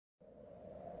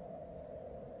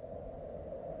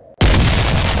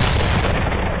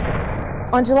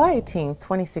On July 18,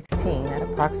 2016, at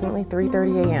approximately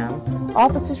 3:30 a.m.,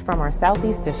 officers from our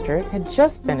Southeast District had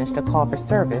just finished a call for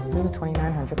service in the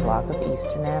 2900 block of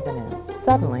Eastern Avenue.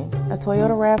 Suddenly, a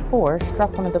Toyota RAV4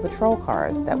 struck one of the patrol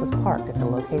cars that was parked at the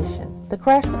location. The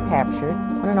crash was captured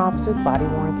on an officer's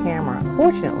body-worn camera.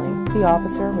 Fortunately, the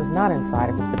officer was not inside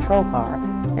of his patrol car,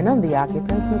 and none of the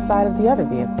occupants inside of the other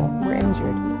vehicle were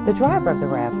injured. The driver of the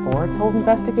RAV4 told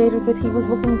investigators that he was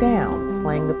looking down,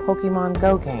 playing the Pokémon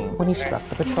Go game when he struck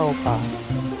the patrol car.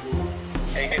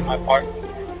 Hey, hit my park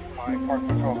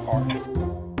patrol car.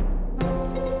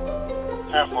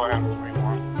 10-4, have 3-1.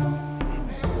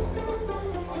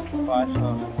 Provide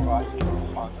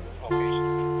response to this location.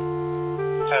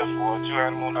 10-4, 2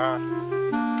 animal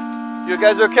 9. You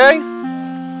guys okay? 2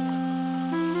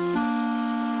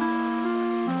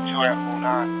 animal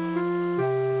 9.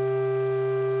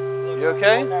 You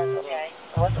okay? Okay.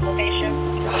 What's the location?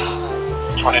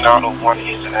 2901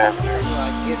 Eastern Avenue.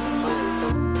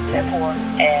 10-4.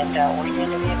 And were you in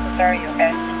the vehicle, sir? You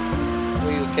okay?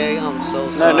 Are you okay? I'm so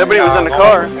sorry. No, nobody was in the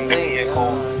car. The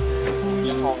vehicle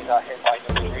just only got hit by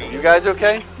the tree. You guys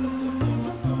okay?